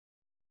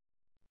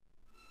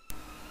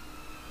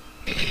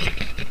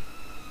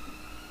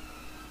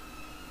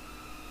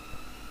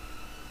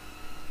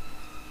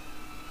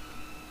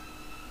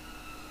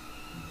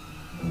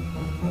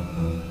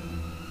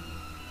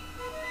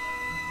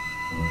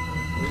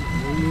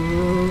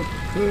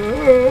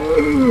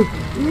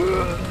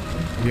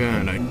Yeah,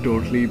 and I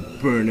totally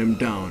burned him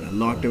down. I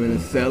locked him in a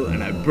cell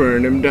and I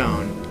burned him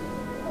down.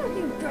 What are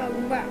you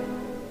talking about?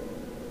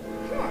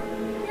 Huh?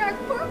 You got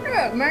fucked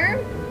up, man.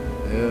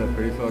 Yeah,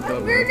 pretty fucked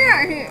up, Get man.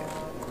 down here.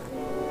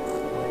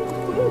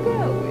 Look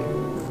out with.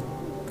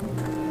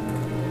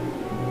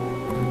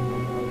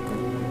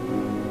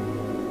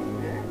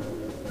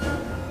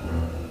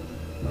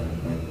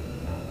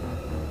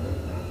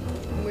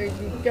 Wait,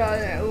 you got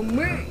that with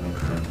me?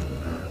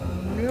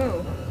 No.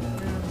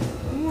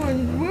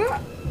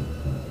 What?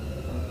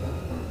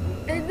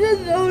 Is this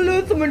a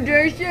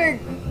hallucination?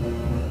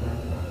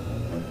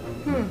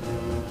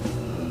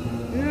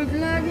 You look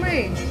like me.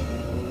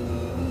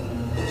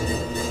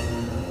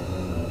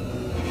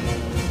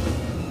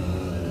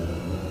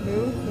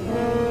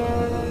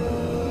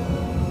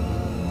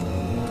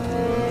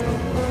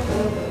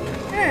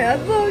 Hey, I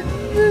thought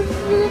this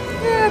was a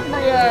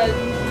fabulous.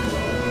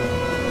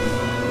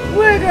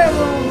 Wake up,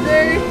 little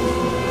day.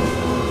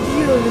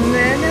 You're the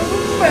man that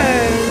was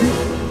burned.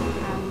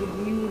 How would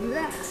you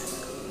lie?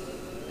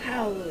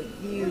 How would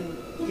you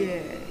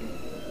dare?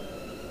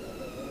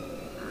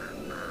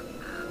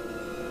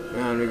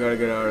 Man, we gotta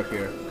get out of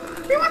here.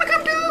 You wanna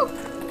come too?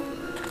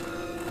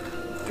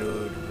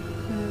 Dude,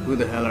 who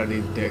the hell are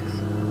these dicks?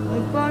 I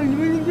found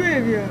you in the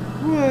graveyard.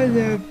 What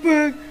the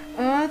fuck?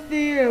 I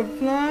see a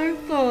flying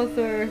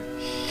saucer.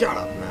 Shut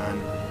up, man.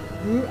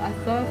 I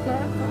saw a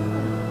flying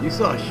saucer. You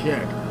saw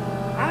shit.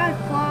 I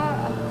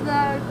saw a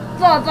flying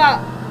saucer.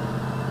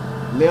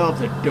 Lay off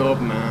the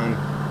dope, man.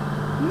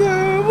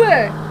 No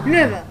way.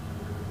 Never.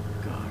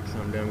 God,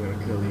 someday I'm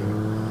gonna kill you.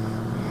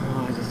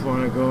 Oh, I just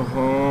wanna go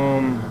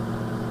home.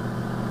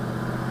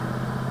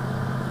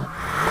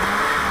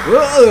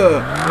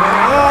 Whoa!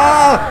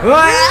 Ah!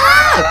 Ah!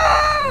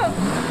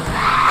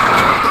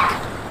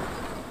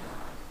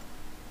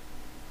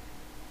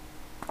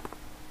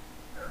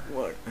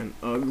 What an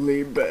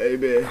ugly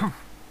baby.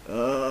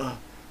 Oh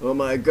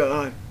my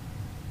god.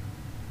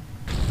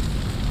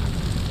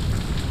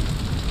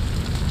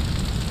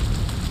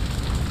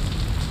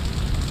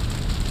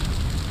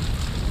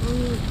 I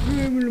was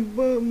dreaming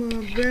about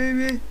my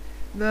baby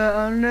that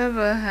I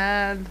never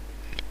had.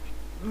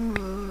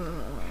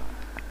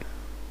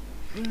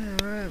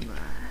 Where am I?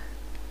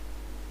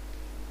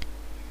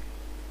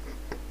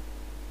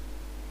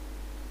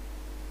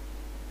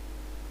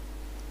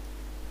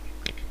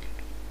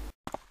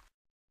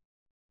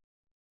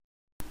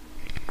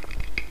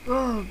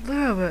 Oh,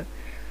 damn it.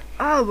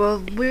 I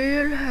must be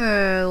in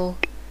hell.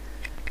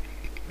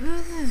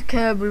 This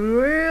can't be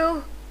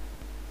real.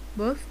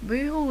 Must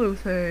be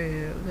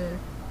hallucinating.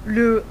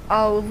 Dude,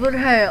 I was in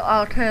hell,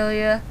 I'll tell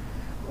ya.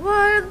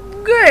 What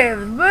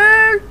games,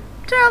 man?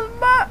 Tell me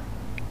about.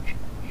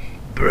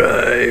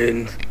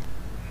 Brains.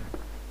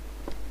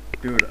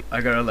 Dude,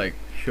 I gotta like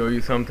show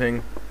you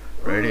something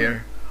right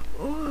here.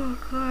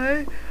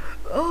 Okay.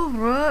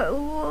 Alright,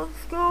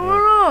 what's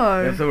going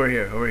on? It's over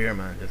here,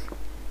 man. Just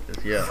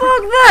yeah. Fuck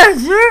that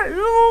shit!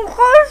 You don't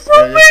cost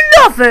Yeah, me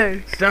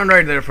nothing! Stand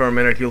right there for a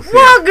minute, you'll see.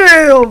 What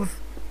games?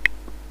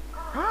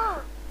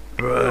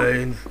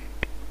 Brains.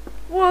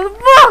 What the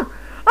fuck?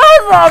 I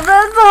thought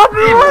that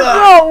zombie was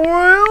not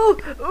real!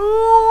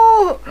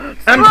 Ooh!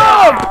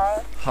 Stop!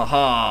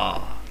 Haha!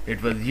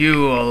 It was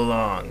you all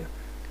along.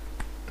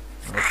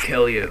 I'll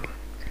kill you.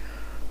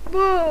 The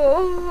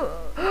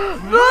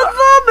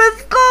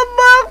zombie's come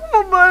back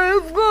for me!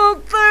 It's gonna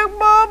take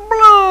my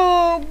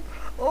blood!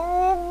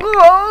 Oh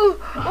god!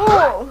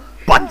 Oh!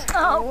 What?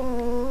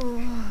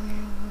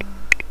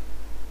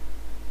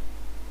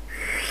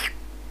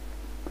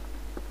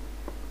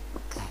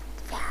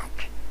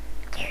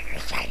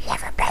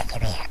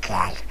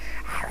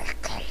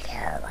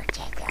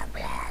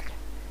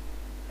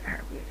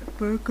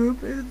 Fuck up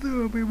that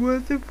zombie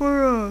wasn't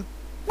for us.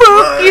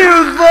 Fuck you,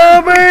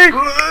 zombie!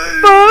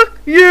 Fuck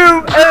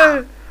you!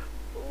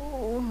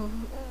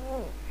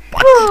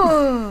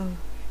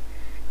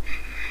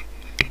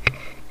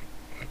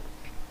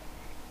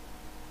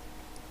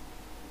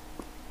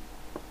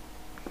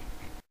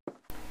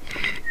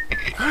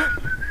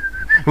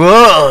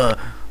 Whoa!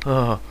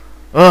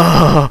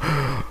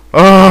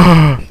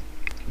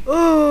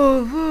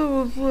 Oh, that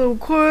was some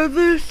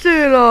crazy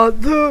shit I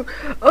took.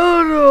 I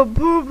done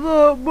pooped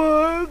out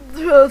my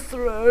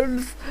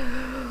intestines.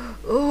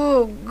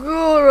 Oh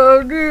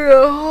god, I need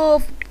a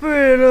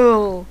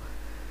hospital.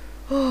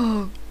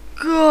 Oh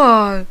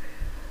god.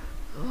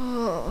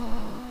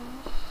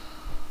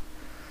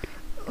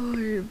 I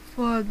need to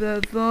find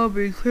that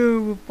zombie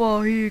too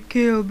before he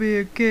kill me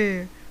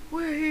again.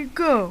 Where'd he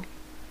go?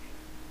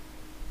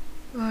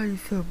 I need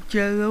some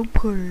jello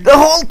pudding. The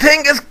whole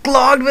thing is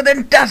clogged with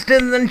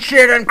intestines and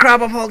shit and crap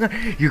of all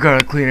kinds. You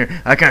gotta clean it.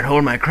 I can't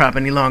hold my crap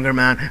any longer,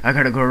 man. I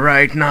gotta go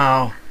right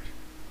now.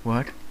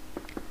 What?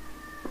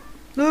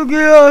 Look,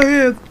 get out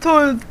here,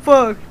 toilet's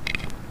fucked.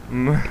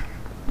 Mm.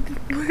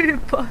 We need to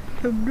find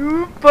some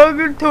new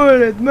fucking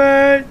toilets,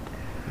 man.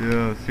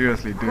 Yeah,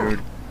 seriously, dude.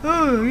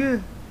 Oh,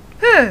 yeah.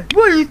 Hey,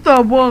 what you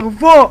stop walking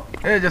for?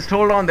 Hey, just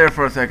hold on there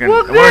for a second.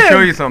 What I wanna show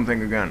then? you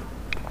something again.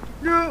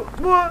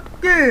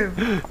 What game?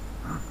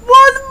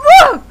 What the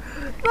fuck?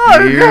 Oh,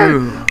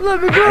 You.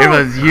 let me go. It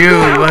was you,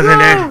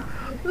 wasn't it?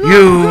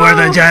 You were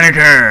the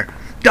janitor.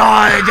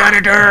 Die,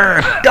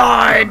 janitor.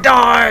 Die,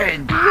 die,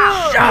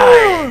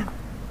 die.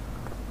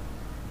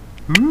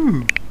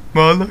 Ooh,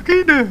 my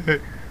lucky day.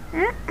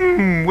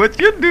 What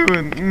you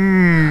doing?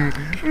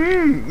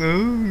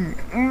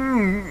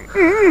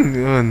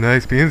 Oh,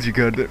 nice pants you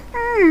got there.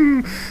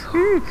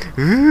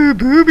 Ooh,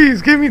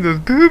 boobies. Give me those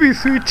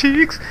boobies, sweet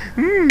cheeks.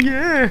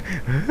 Yeah.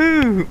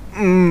 Ooh,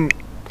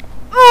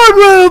 I'm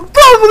gonna fuck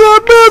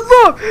that bitch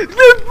up!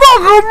 This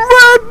fucking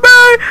red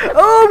man!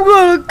 I'm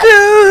gonna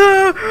kill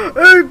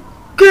her and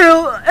kill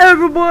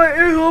everybody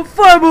in her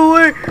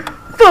family!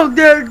 Fuck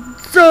that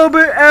zombie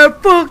and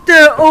fuck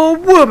that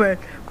old woman!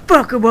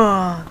 Fuck 'em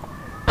all!